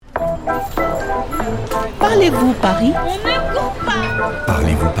Parlez-vous Paris? On ne court pas.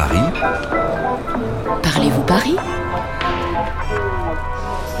 Parlez-vous Paris? Parlez-vous Paris?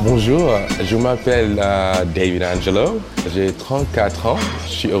 Bonjour, je m'appelle David Angelo, j'ai 34 ans,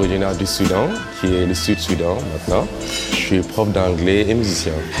 je suis originaire du Soudan, qui est le Sud-Soudan maintenant. Je suis prof d'anglais et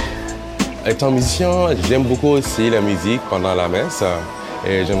musicien. Étant musicien, j'aime beaucoup aussi la musique pendant la messe.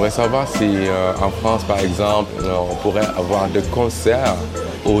 Et j'aimerais savoir si en France, par exemple, on pourrait avoir des concerts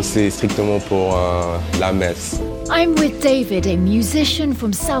ou c'est strictement pour la messe. I'm with David, a musician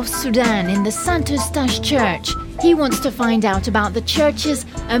from South Sudan in the Eustache Church. He wants to find out about the church's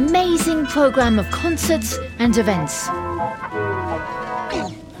amazing program of concerts and events.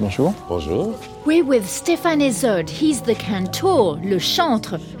 Bonjour. Bonjour. We're with Stéphane Ezod. He's the cantor, le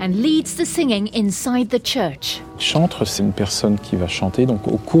chantre, and leads the singing inside the church. Chantre, c'est une personne qui va chanter donc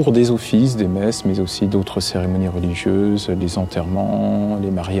au cours des offices, des messes, mais aussi d'autres cérémonies religieuses, les enterrements,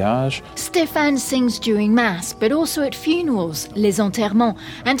 les mariages. Stéphane sings during Mass, but also at funerals, les enterrements,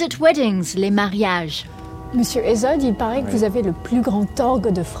 and at weddings, les mariages. Monsieur Ezod, il paraît que vous avez le plus grand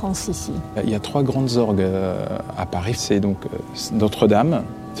orgue de France ici. Il y a 3 grandes orgues à Paris. C'est donc Notre-Dame,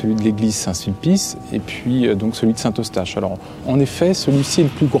 celui de l'église Saint-Sulpice et puis donc celui de Saint-Eustache. Alors en effet, celui-ci est le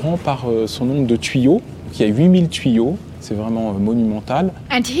plus grand par son nombre de tuyaux. Il y a 8000 tuyaux, c'est vraiment monumental.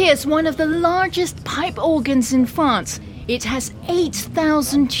 And here's one of the largest pipe organs in France. It has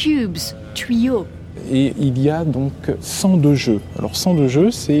 8,000 tubes, tuyaux. Et il y a donc 102 jeux. Alors 102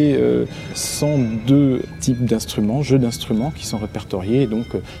 jeux, c'est 102 types d'instruments, jeux d'instruments qui sont répertoriés. Et donc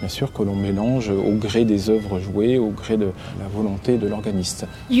bien sûr que l'on mélange au gré des œuvres jouées, au gré de la volonté de l'organiste.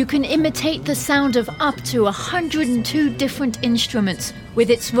 You can imitate the sound of up to 102 different instruments with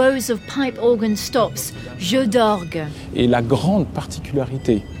its rows of pipe organ stops, jeux d'orgue. Et la grande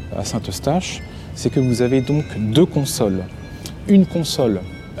particularité à Saint-Eustache, c'est que vous avez donc 2 consoles. Une console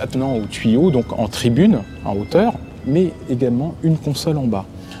attenant au tuyau, donc en tribune, en hauteur, mais également une console en bas.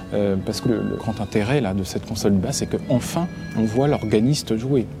 Parce que le grand intérêt là, de cette console bas, c'est qu'enfin, on voit l'organiste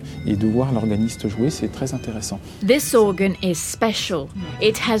jouer. Et de voir l'organiste jouer, c'est très intéressant. This organ is special.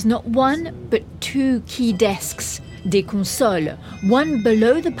 It has not one, but 2 key desks, des consoles, one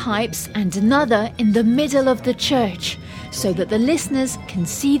below the pipes and another in the middle of the church, so that the listeners can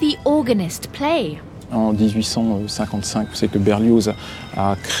see the organist play. En 1855, vous savez que Berlioz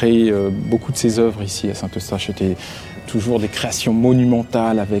a créé beaucoup de ses œuvres ici à Saint-Eustache. C'était toujours des créations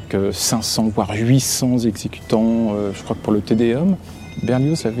monumentales avec 500 voire 800 exécutants, je crois que pour le Te Deum.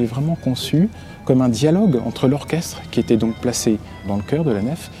 Berlioz l'avait vraiment conçu comme un dialogue entre l'orchestre, qui était donc placé dans le chœur de la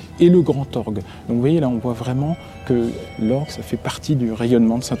nef, et le grand orgue. Donc vous voyez là, on voit vraiment que l'orgue, ça fait partie du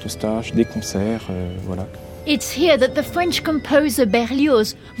rayonnement de Saint-Eustache, des concerts, voilà. It's here that the French composer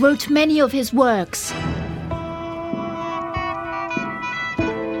Berlioz wrote many of his works.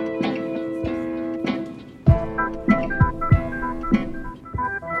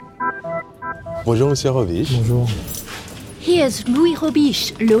 Bonjour, Monsieur Robiche. Bonjour. Here's Louis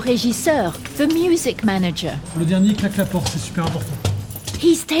Robiche, le régisseur, the music manager. Le dernier claque la porte, c'est super important.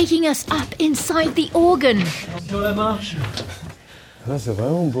 He's taking us up inside the organ. Sur la marche. Ah, c'est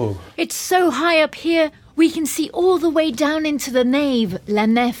vraiment beau. It's so high up here, we can see all the way down into the nave, la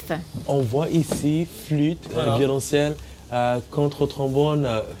nef. On voit ici flûte, voilà. Violoncelle, contre-trombone.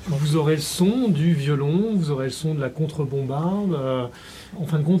 Vous aurez le son du violon, vous aurez le son de la contrebombarde. En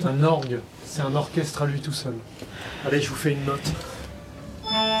fin de compte, un orgue, c'est un orchestre à lui tout seul. Allez, je vous fais une note.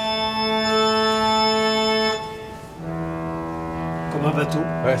 Comme un bateau.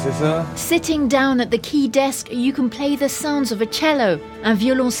 Ouais, c'est ça. Sitting down at the key desk, you can play the sounds of a cello, un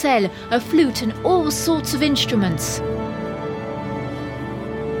violoncelle, a flute and all sorts of instruments.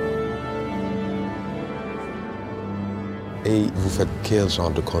 Et vous faites quel genre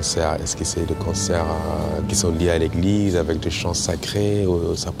de concert? Est-ce que c'est des concerts qui sont liés à l'église, avec des chants sacrés,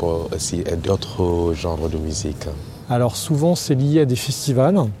 ou ça peut aussi être d'autres genres de musique? Alors souvent c'est lié à des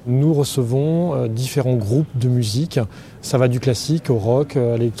festivals. Nous recevons différents groupes de musique. Ça va du classique au rock,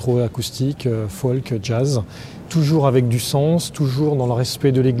 électroacoustique, folk, jazz. Toujours avec du sens, toujours dans le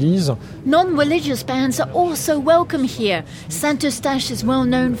respect de l'église. Non-religious bands are also welcome here. Saint-Eustache is well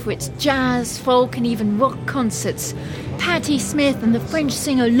known for its jazz, folk and even rock concerts. Patti Smith and the French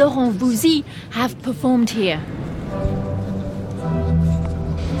singer Laurent Voulzy have performed here.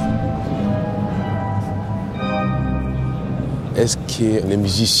 Est-ce que les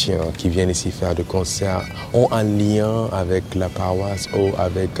musiciens qui viennent ici faire des concerts ont un lien avec la paroisse ou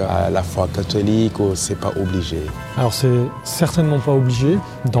avec la foi catholique ou c'est pas obligé? Alors c'est certainement pas obligé.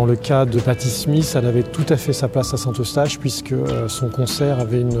 Dans le cas de Patti Smith, elle avait tout à fait sa place à Saint-Eustache puisque son concert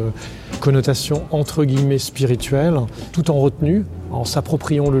avait une connotation entre guillemets spirituelle, tout en retenue, en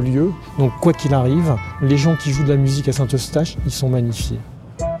s'appropriant le lieu. Donc quoi qu'il arrive, les gens qui jouent de la musique à Saint-Eustache, ils sont magnifiés.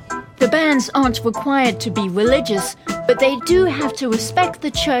 The bands aren't required to be religious, but they do have to respect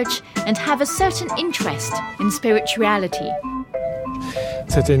the church and have a certain interest in spirituality.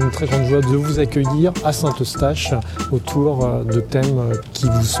 C'était une très grande joie de vous accueillir à Saint-Eustache autour de thèmes qui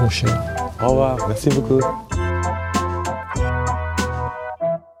vous sont chers. Au revoir, merci beaucoup.